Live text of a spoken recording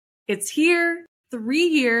It's here, 3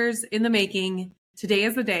 years in the making. Today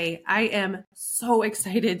is the day. I am so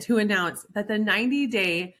excited to announce that the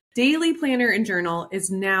 90-day daily planner and journal is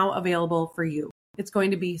now available for you. It's going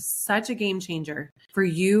to be such a game changer for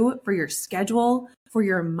you, for your schedule, for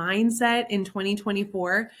your mindset in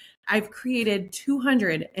 2024. I've created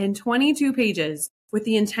 222 pages with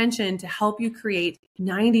the intention to help you create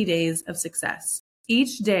 90 days of success.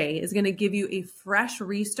 Each day is going to give you a fresh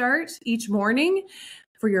restart each morning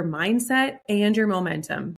for your mindset and your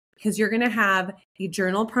momentum, because you're going to have a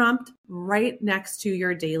journal prompt right next to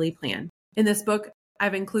your daily plan. In this book,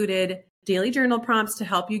 I've included daily journal prompts to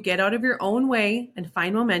help you get out of your own way and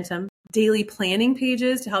find momentum, daily planning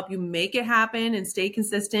pages to help you make it happen and stay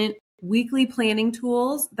consistent, weekly planning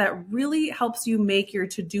tools that really helps you make your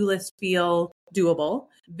to-do list feel doable,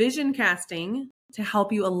 vision casting to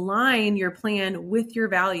help you align your plan with your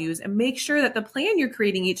values and make sure that the plan you're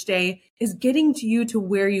creating each day is getting to you to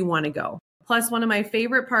where you want to go. Plus, one of my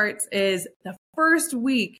favorite parts is the first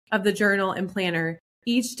week of the journal and planner.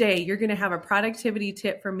 Each day, you're going to have a productivity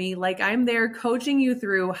tip from me, like I'm there coaching you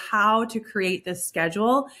through how to create this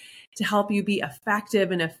schedule to help you be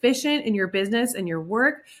effective and efficient in your business and your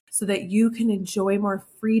work so that you can enjoy more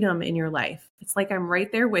freedom in your life. It's like I'm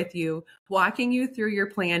right there with you, walking you through your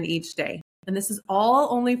plan each day. And this is all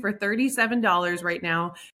only for $37 right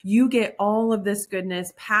now. You get all of this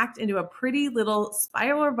goodness packed into a pretty little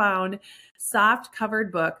spiral-bound, soft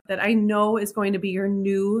covered book that I know is going to be your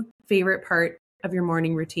new favorite part of your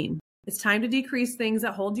morning routine. It's time to decrease things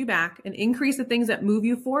that hold you back and increase the things that move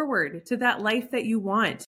you forward to that life that you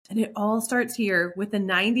want. And it all starts here with the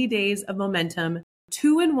 90 days of momentum,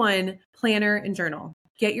 2-in-1 planner and journal.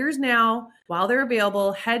 Get yours now while they're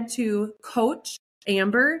available. Head to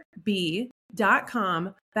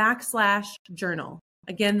coachamberb.com/journal.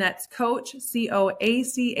 Again, that's coach,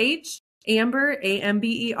 COACH, Amber,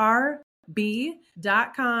 AMBER,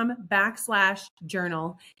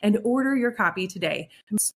 b.com/journal, and order your copy today.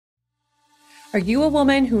 Are you a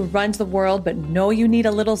woman who runs the world but know you need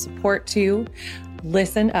a little support too?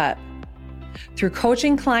 Listen up. Through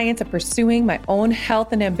coaching clients and pursuing my own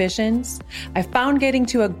health and ambitions, I found getting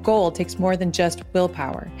to a goal takes more than just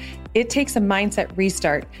willpower. It takes a mindset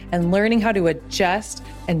restart and learning how to adjust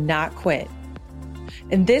and not quit.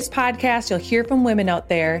 In this podcast, you'll hear from women out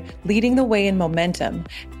there leading the way in momentum,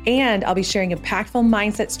 and I'll be sharing impactful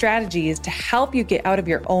mindset strategies to help you get out of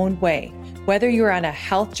your own way. Whether you're on a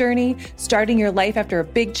health journey, starting your life after a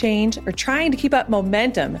big change, or trying to keep up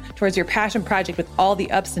momentum towards your passion project with all the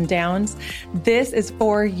ups and downs, this is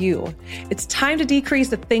for you. It's time to decrease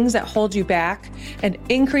the things that hold you back and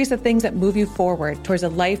increase the things that move you forward towards a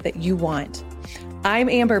life that you want. I'm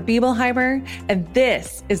Amber Biebelheimer, and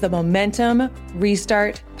this is the Momentum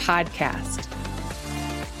Restart Podcast.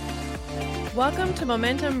 Welcome to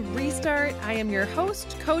Momentum Restart. I am your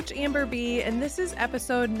host, Coach Amber B, and this is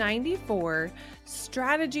episode 94,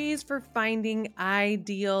 Strategies for Finding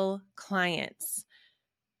Ideal Clients.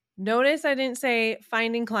 Notice I didn't say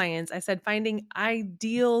finding clients. I said finding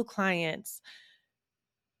ideal clients.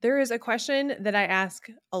 There is a question that I ask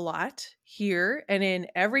a lot here and in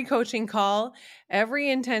every coaching call, every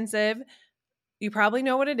intensive. You probably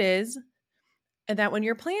know what it is. And that when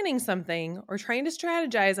you're planning something or trying to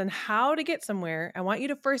strategize on how to get somewhere, I want you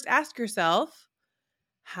to first ask yourself,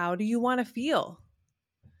 how do you want to feel?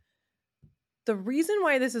 The reason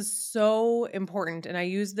why this is so important, and I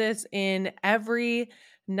use this in every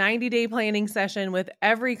 90-day planning session with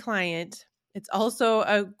every client, it's also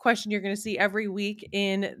a question you're going to see every week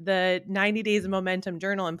in the 90 Days of Momentum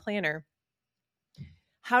Journal and Planner.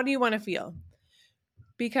 How do you want to feel?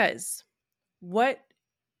 Because what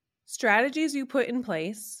strategies you put in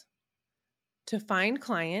place to find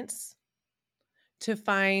clients, to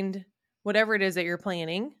find whatever it is that you're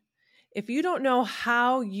planning, if you don't know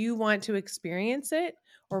how you want to experience it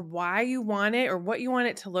or why you want it or what you want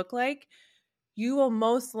it to look like, you will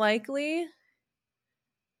most likely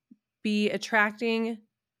be attracting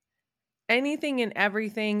anything and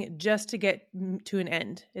everything just to get to an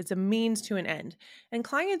end. It's a means to an end. And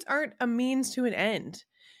clients aren't a means to an end.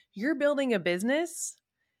 You're building a business.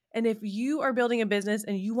 And if you are building a business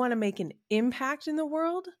and you want to make an impact in the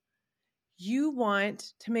world, you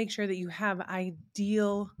want to make sure that you have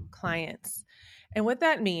ideal clients. And what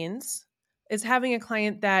that means is having a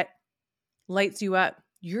client that lights you up.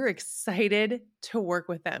 You're excited to work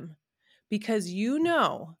with them because you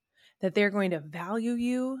know that they're going to value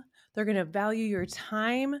you. They're going to value your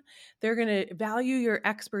time. They're going to value your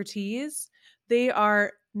expertise. They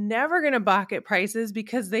are never going to balk at prices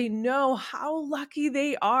because they know how lucky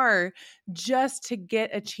they are just to get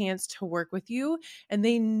a chance to work with you. And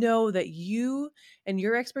they know that you and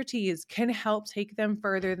your expertise can help take them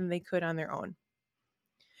further than they could on their own.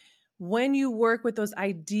 When you work with those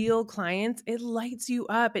ideal clients, it lights you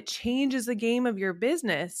up. It changes the game of your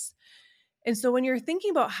business. And so when you're thinking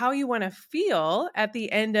about how you want to feel at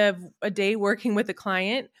the end of a day working with a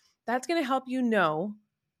client, that's going to help you know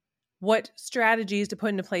what strategies to put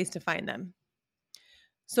into place to find them.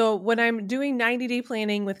 So when I'm doing 90-day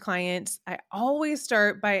planning with clients, I always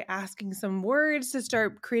start by asking some words to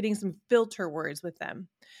start creating some filter words with them.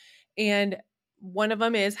 And one of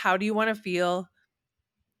them is, how do you want to feel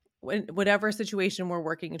in whatever situation we're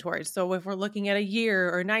working towards? So if we're looking at a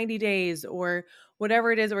year or 90 days or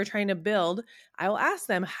whatever it is that we're trying to build, I will ask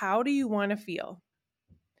them, how do you want to feel?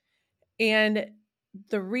 And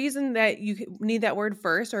the reason that you need that word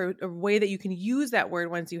first, or a way that you can use that word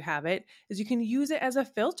once you have it, is you can use it as a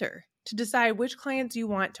filter to decide which clients you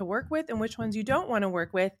want to work with and which ones you don't want to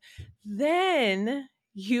work with. Then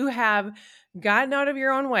you have gotten out of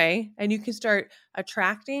your own way and you can start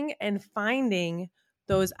attracting and finding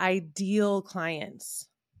those ideal clients.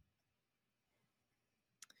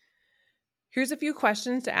 Here's a few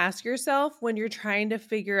questions to ask yourself when you're trying to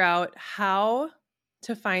figure out how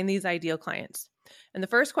to find these ideal clients. And the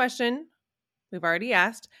first question we've already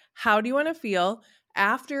asked, how do you want to feel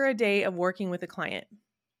after a day of working with a client?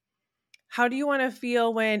 How do you want to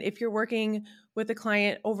feel if you're working with a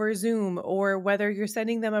client over Zoom, or whether you're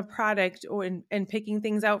sending them a product and picking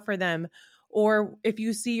things out for them, or if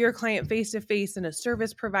you see your client face to face in a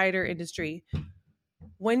service provider industry?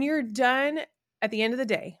 When you're done at the end of the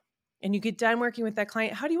day and you get done working with that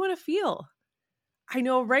client, how do you want to feel? I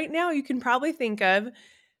know right now you can probably think of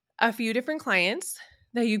a few different clients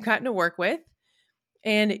that you've gotten to work with,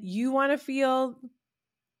 and you want to feel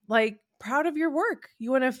like proud of your work.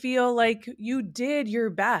 You want to feel like you did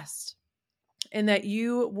your best and that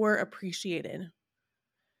you were appreciated.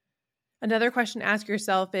 Another question to ask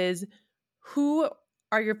yourself is, who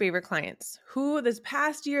are your favorite clients? Who this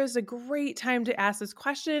past year is a great time to ask this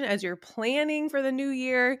question as you're planning for the new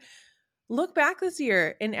year. Look back this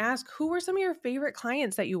year and ask, who were some of your favorite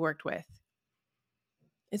clients that you worked with?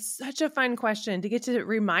 It's such a fun question to get to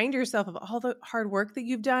remind yourself of all the hard work that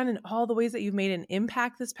you've done and all the ways that you've made an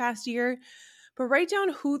impact this past year. But write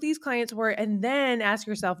down who these clients were and then ask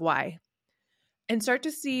yourself why. And start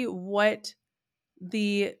to see what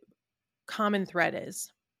the common thread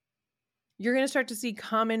is. You're going to start to see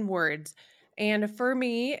common words. And for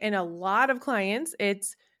me and a lot of clients,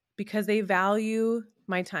 it's because they value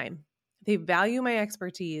my time. They value my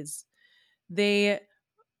expertise. They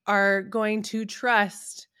are going to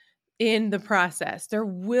trust in the process. They're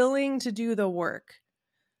willing to do the work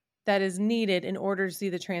that is needed in order to see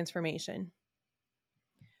the transformation.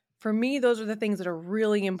 For me, those are the things that are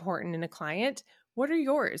really important in a client. What are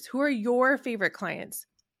yours? Who are your favorite clients?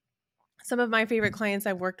 Some of my favorite clients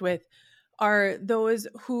I've worked with are those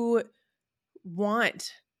who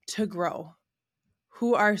want to grow,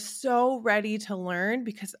 who are so ready to learn,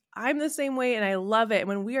 because I'm the same way and I love it.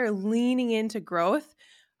 When we are leaning into growth,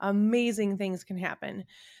 amazing things can happen.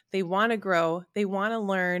 They want to grow, they want to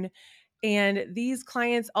learn, and these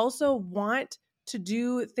clients also want to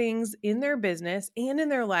do things in their business and in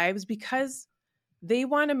their lives because they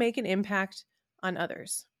want to make an impact on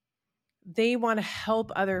others. They want to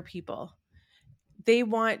help other people. They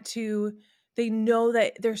know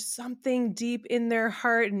that there's something deep in their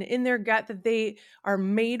heart and in their gut that they are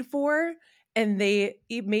made for, and they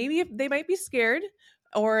might be scared,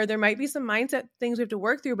 or there might be some mindset things we have to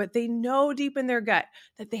work through, but they know deep in their gut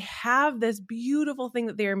that they have this beautiful thing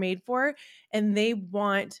that they are made for, and they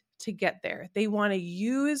want to get there. They want to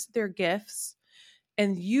use their gifts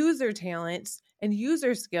and use their talents and use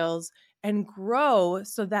their skills and grow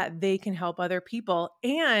so that they can help other people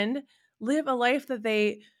and live a life that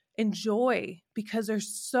they enjoy, because there's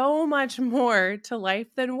so much more to life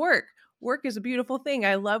than work. Work is a beautiful thing.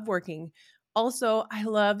 I love working. Also, I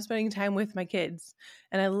love spending time with my kids,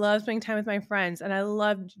 and I love spending time with my friends, and I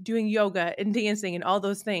love doing yoga and dancing and all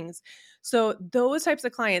those things. So those types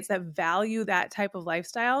of clients that value that type of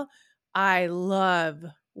lifestyle, I love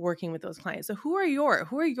working with those clients. So who are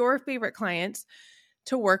your favorite clients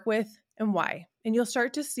to work with and why? And you'll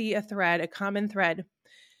start to see a common thread.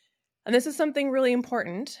 And this is something really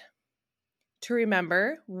important to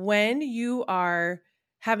remember when you are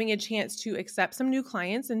having a chance to accept some new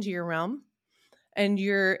clients into your realm, and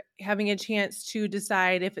you're having a chance to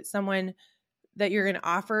decide if it's someone that you're going to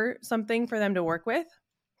offer something for them to work with,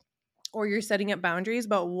 or you're setting up boundaries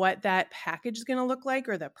about what that package is going to look like,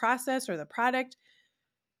 or the process or the product.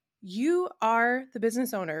 You are the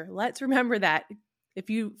business owner. Let's remember that.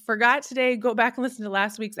 If you forgot today, go back and listen to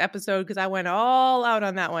last week's episode because I went all out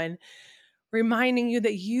on that one, reminding you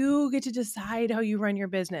that you get to decide how you run your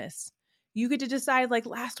business. You get to decide, like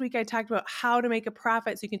last week I talked about how to make a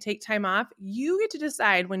profit so you can take time off. You get to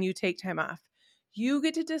decide when you take time off. You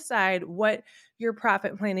get to decide what your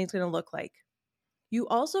profit planning is going to look like. You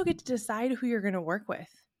also get to decide who you're going to work with.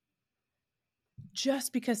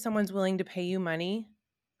 Just because someone's willing to pay you money,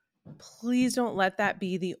 please don't let that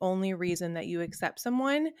be the only reason that you accept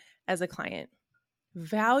someone as a client.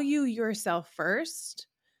 Value yourself first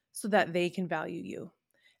so that they can value you.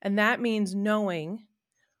 And that means knowing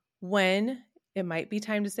when it might be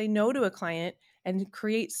time to say no to a client and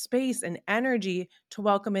create space and energy to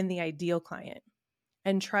welcome in the ideal client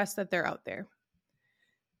and trust that they're out there.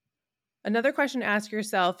 Another question to ask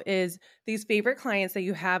yourself is, these favorite clients that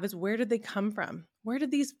you have, is where did they come from? Where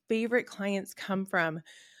did these favorite clients come from?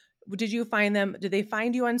 Did you find them? Did they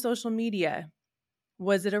find you on social media?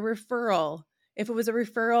 Was it a referral? If it was a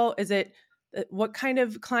referral, what kind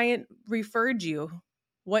of client referred you?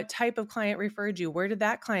 What type of client referred you? Where did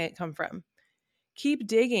that client come from? Keep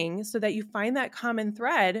digging so that you find that common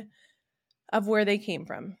thread of where they came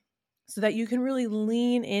from so that you can really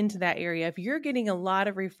lean into that area. If you're getting a lot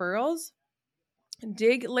of referrals,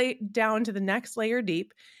 dig down to the next layer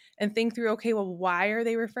deep and think through, okay, well, why are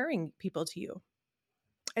they referring people to you?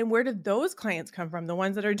 And where did those clients come from? The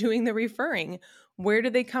ones that are doing the referring, where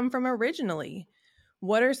did they come from originally?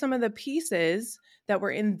 What are some of the pieces that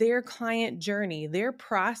were in their client journey, their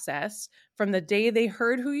process from the day they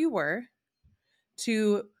heard who you were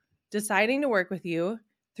to deciding to work with you,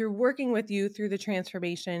 through working with you through the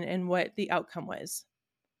transformation and what the outcome was?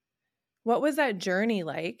 What was that journey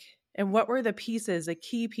like? And what were the pieces, the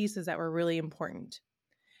key pieces that were really important?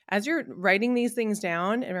 As you're writing these things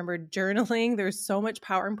down, and remember, journaling, there's so much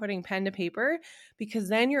power in putting pen to paper, because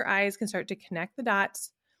then your eyes can start to connect the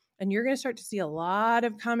dots and you're going to start to see a lot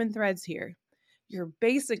of common threads here. You're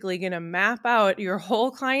basically going to map out your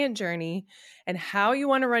whole client journey and how you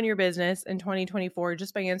want to run your business in 2024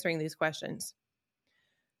 just by answering these questions.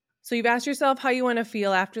 So you've asked yourself how you want to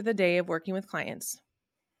feel after the day of working with clients.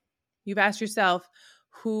 You've asked yourself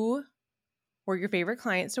who were your favorite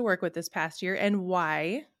clients to work with this past year and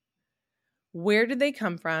why. Where did they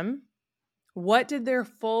come from? What did their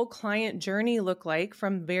full client journey look like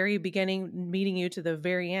from very beginning meeting you to the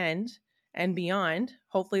very end and beyond?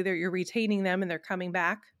 Hopefully you're retaining them and they're coming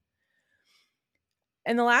back.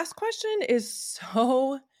 And the last question is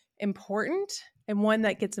so important and one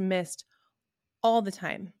that gets missed all the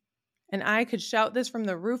time. And I could shout this from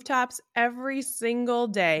the rooftops every single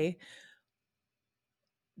day.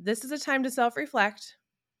 This is a time to self-reflect.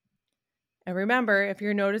 And remember, if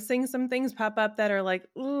you're noticing some things pop up that are like,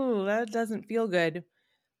 ooh, that doesn't feel good,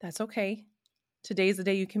 that's okay. Today's the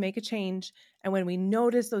day you can make a change. And when we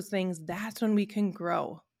notice those things, that's when we can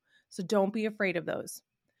grow. So don't be afraid of those.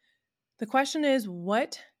 The question is,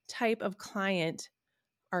 what type of client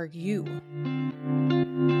are you?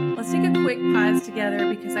 Let's take a quick pause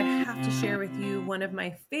together because I have to share with you one of my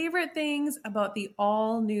favorite things about the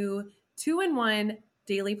all new 2-in-1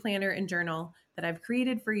 daily planner and journal that I've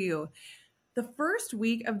created for you. The first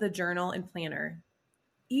week of the journal and planner,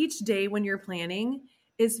 each day when you're planning,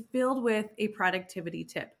 is filled with a productivity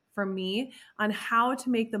tip from me on how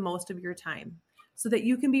to make the most of your time so that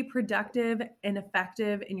you can be productive and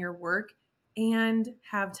effective in your work and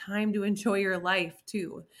have time to enjoy your life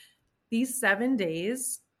too. These 7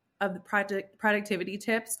 days of the productivity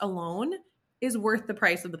tips alone is worth the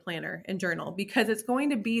price of the planner and journal because it's going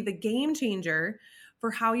to be the game changer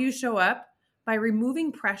for how you show up by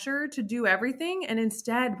removing pressure to do everything and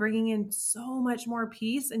instead bringing in so much more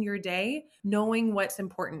peace in your day, knowing what's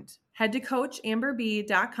important. Head to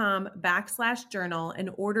coachamberb.com/journal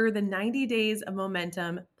and order the 90 Days of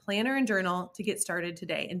Momentum planner and journal to get started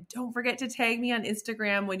today. And don't forget to tag me on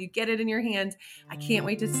Instagram when you get it in your hands. I can't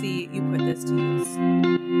wait to see you put this to use.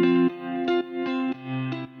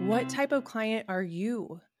 What type of client are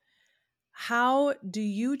you? How do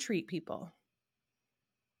you treat people?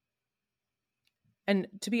 And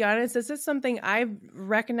to be honest, this is something I've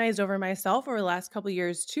recognized over myself over the last couple of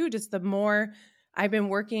years too. Just the more I've been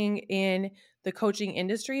working in the coaching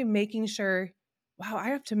industry, making sure, wow, I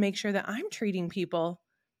have to make sure that I'm treating people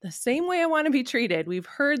the same way I want to be treated. We've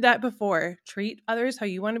heard that before. Treat others how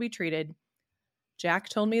you want to be treated. Jack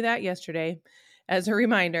told me that yesterday as a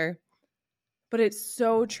reminder, but it's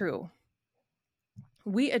so true.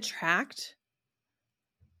 We attract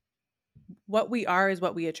what we are is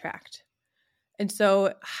what we attract. And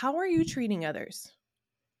so how are you treating others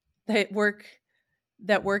that work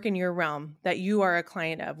that work in your realm that you are a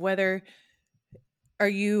client of? Whether are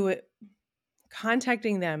you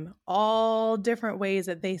contacting them all different ways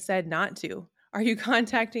that they said not to? Are you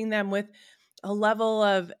contacting them with a level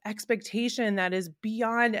of expectation that is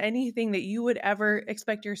beyond anything that you would ever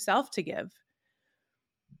expect yourself to give?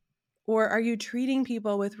 Or are you treating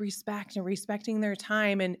people with respect and respecting their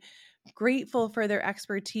time and grateful for their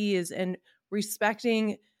expertise and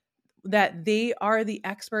respecting that they are the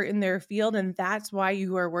expert in their field and that's why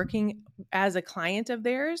you are working as a client of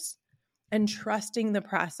theirs, and trusting the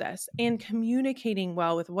process and communicating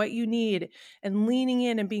well with what you need and leaning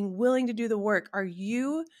in and being willing to do the work? Are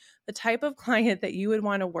you the type of client that you would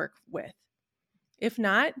want to work with? If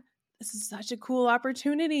not, this is such a cool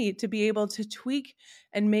opportunity to be able to tweak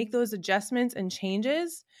and make those adjustments and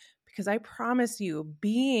changes, because I promise you,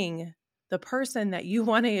 being the person that you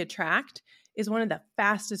want to attract is one of the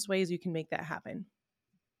fastest ways you can make that happen.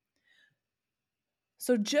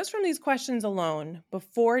 So just from these questions alone,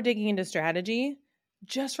 before digging into strategy,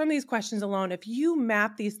 just from these questions alone, if you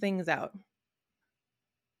map these things out,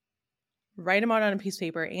 write them out on a piece of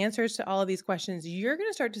paper, answers to all of these questions, you're going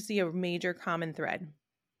to start to see a major common thread.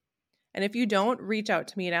 And if you don't, reach out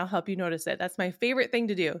to me and I'll help you notice it. That's my favorite thing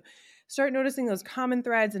to do. Start noticing those common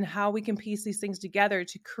threads and how we can piece these things together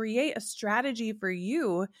to create a strategy for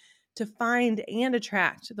you to find and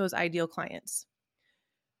attract those ideal clients.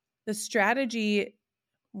 The strategy,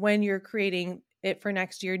 when you're creating it for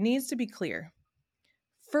next year, needs to be clear.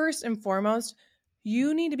 First and foremost,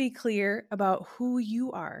 you need to be clear about who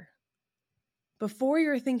you are. Before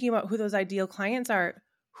you're thinking about who those ideal clients are,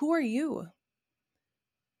 who are you?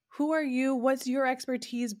 Who are you? What's your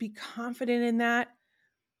expertise? Be confident in that.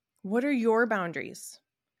 What are your boundaries?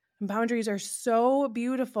 And boundaries are so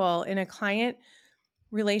beautiful in a client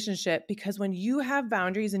relationship, because when you have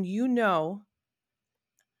boundaries and you know,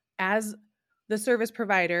 as the service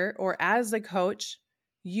provider or as the coach,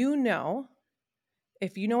 you know,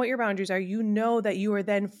 if you know what your boundaries are, you know that you are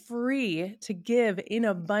then free to give in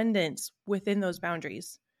abundance within those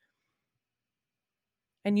boundaries.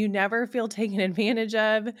 And you never feel taken advantage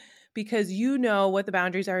of, because you know what the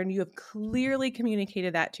boundaries are and you have clearly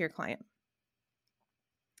communicated that to your client.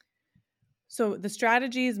 So the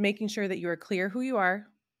strategy is making sure that you are clear who you are,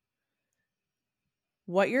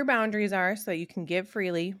 what your boundaries are so that you can give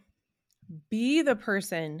freely, be the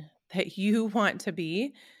person that you want to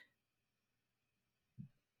be,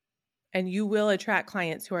 and you will attract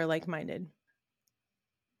clients who are like-minded.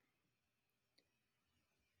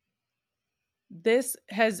 This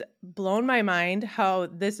has blown my mind how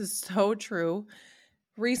this is so true.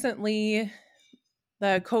 Recently,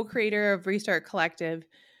 the co-creator of Restart Collective,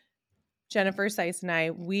 Jennifer Seiss, and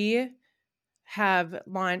I, we have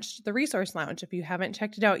launched the Resource Lounge. If you haven't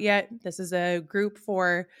checked it out yet, this is a group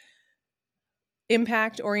for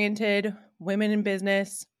impact-oriented women in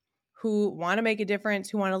business who want to make a difference,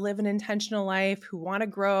 who want to live an intentional life, who want to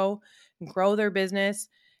grow their business.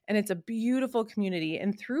 And it's a beautiful community.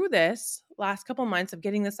 And through this last couple months of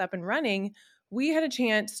getting this up and running, we had a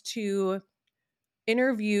chance to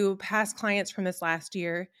interview past clients from this last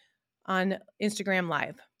year on Instagram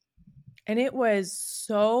Live. And it was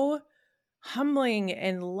so humbling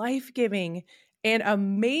and life-giving and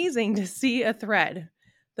amazing to see a thread.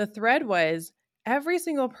 The thread was every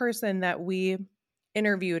single person that we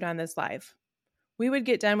interviewed on this live. We would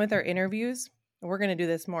get done with our interviews. And we're going to do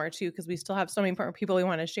this more too, because we still have so many more people we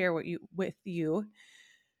want to share with you.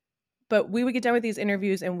 But we would get done with these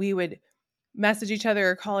interviews and we would message each other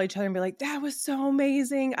or call each other and be like, that was so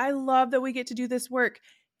amazing. I love that we get to do this work.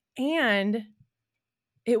 And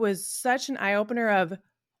it was such an eye-opener of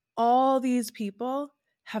all these people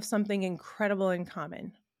have something incredible in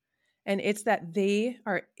common. And it's that they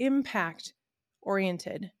are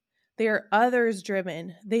impact-oriented. They are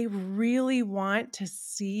others-driven. They really want to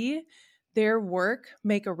see their work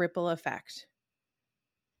make a ripple effect.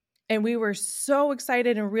 And we were so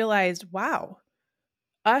excited and realized, wow,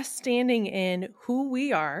 us standing in who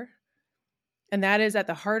we are, and that is at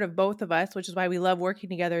the heart of both of us, which is why we love working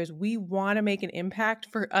together, is we want to make an impact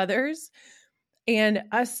for others. And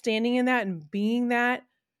us standing in that and being that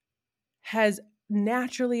has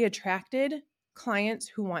naturally attracted clients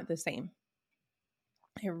who want the same.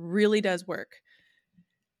 It really does work.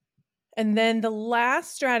 And then the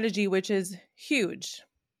last strategy, which is huge.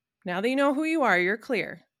 Now that you know who you are, you're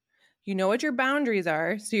clear. You know what your boundaries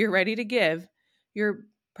are, so you're ready to give. You're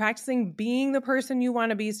practicing being the person you want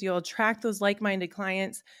to be so you'll attract those like-minded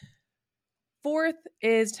clients. Fourth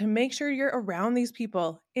is to make sure you're around these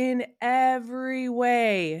people in every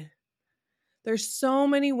way. There's so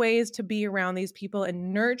many ways to be around these people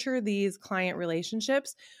and nurture these client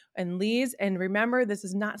relationships and leads. And remember, this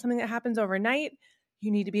is not something that happens overnight.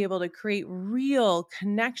 You need to be able to create real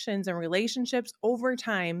connections and relationships over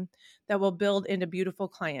time that will build into beautiful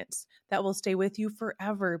clients that will stay with you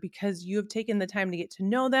forever because you have taken the time to get to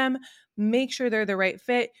know them, make sure they're the right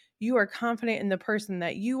fit. You are confident in the person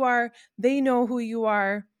that you are. They know who you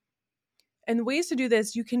are. And ways to do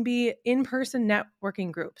this, you can be in-person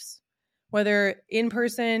networking groups, whether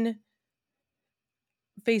in-person,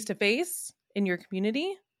 face-to-face in your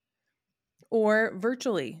community, or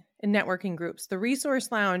virtually in networking groups. The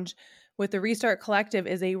Resource Lounge with the Restart Collective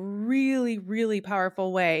is a really, really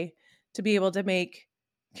powerful way to be able to make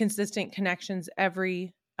consistent connections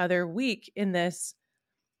every other week in this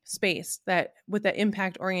space that with the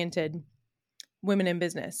impact-oriented women in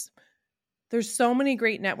business. There's so many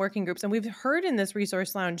great networking groups. And we've heard in this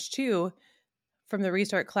Resource Lounge too, from the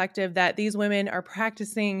Restart Collective, that these women are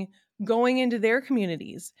practicing going into their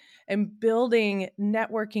communities and building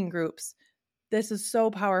networking groups. This is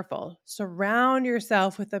so powerful. Surround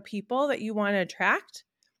yourself with the people that you want to attract,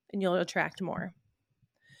 and you'll attract more.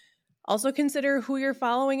 Also consider who you're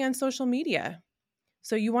following on social media.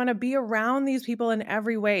 So you want to be around these people in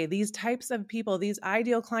every way. These types of people, these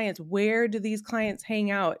ideal clients, where do these clients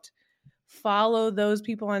hang out? Follow those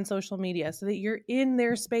people on social media so that you're in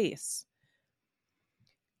their space.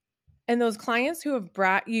 And those clients who have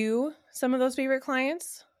brought you some of those favorite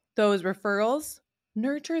clients, those referrals,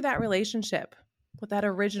 nurture that relationship with that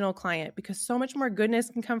original client because so much more goodness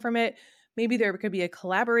can come from it. Maybe there could be a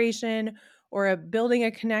collaboration or a building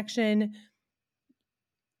a connection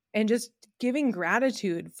and just giving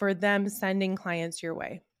gratitude for them sending clients your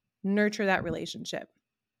way. Nurture that relationship.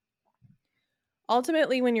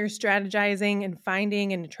 Ultimately, when you're strategizing and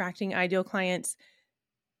finding and attracting ideal clients,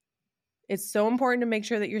 it's so important to make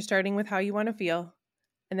sure that you're starting with how you want to feel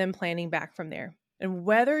and then planning back from there. And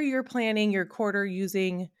whether you're planning your quarter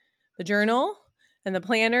using the journal and the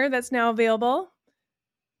planner that's now available,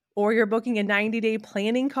 or you're booking a 90-day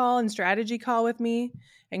planning call and strategy call with me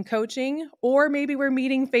and coaching, or maybe we're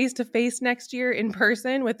meeting face-to-face next year in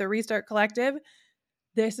person with the Restart Collective,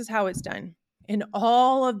 this is how it's done. In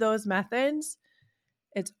all of those methods,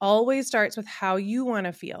 it always starts with how you want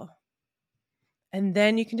to feel. And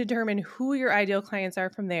then you can determine who your ideal clients are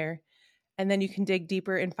from there. And then you can dig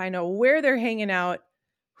deeper and find out where they're hanging out,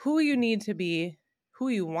 who you need to be, who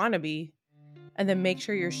you want to be, and then make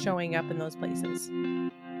sure you're showing up in those places.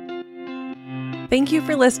 Thank you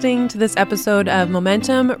for listening to this episode of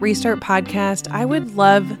Momentum Restart Podcast. I would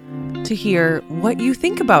love to hear what you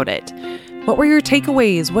think about it. What were your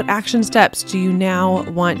takeaways? What action steps do you now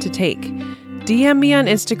want to take? DM me on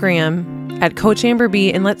Instagram at Coach Amber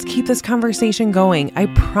B, and let's keep this conversation going. I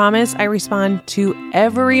promise I respond to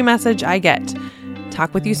every message I get.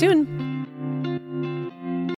 Talk with you soon.